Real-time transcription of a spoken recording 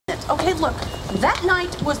Okay, look, that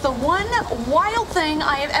night was the one wild thing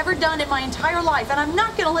I have ever done in my entire life, and I'm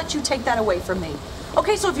not gonna let you take that away from me.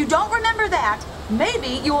 Okay, so if you don't remember that, maybe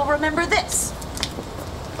you will remember this.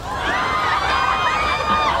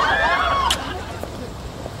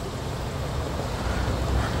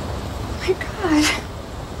 Oh my God.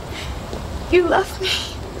 You love me.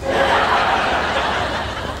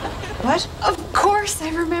 What? Of course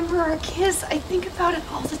I remember our kiss. I think about it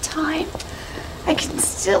all the time. I can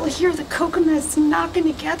still hear the coconuts knocking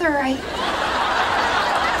together. I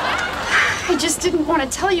just didn't want to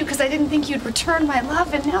tell you because I didn't think you'd return my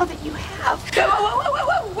love, and now that you have. Whoa, whoa, whoa,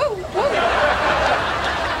 whoa, whoa, whoa.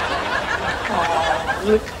 Oh,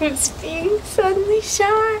 look who's being suddenly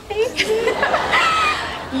shy.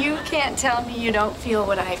 You can't tell me you don't feel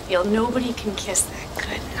what I feel. Nobody can kiss that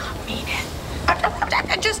good and not mean it.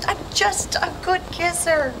 I'm just a good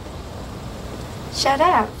kisser. Shut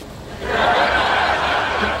up.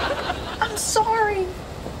 I'm sorry.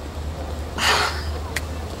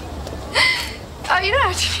 Oh, you don't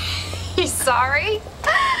have to be sorry.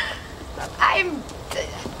 I'm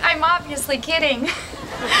obviously kidding.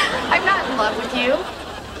 I'm not in love with you.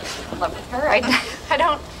 I'm in love with her. I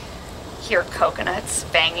don't hear coconuts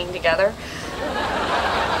banging together.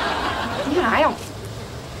 Yeah, I don't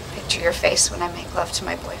picture your face when I make love to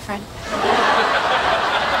my boyfriend.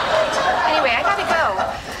 Anyway, I gotta go.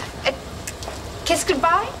 Kiss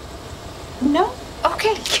goodbye? No?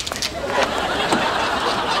 Okay.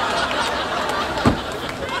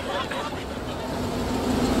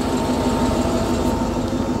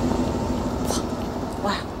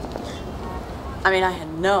 Wow. I mean, I had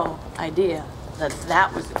no idea that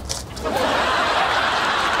that was...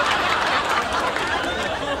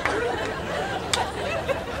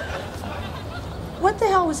 What the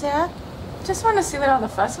hell was that? Just wanted to see what all the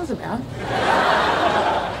fuss was about.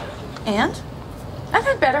 And? I've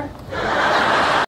had better.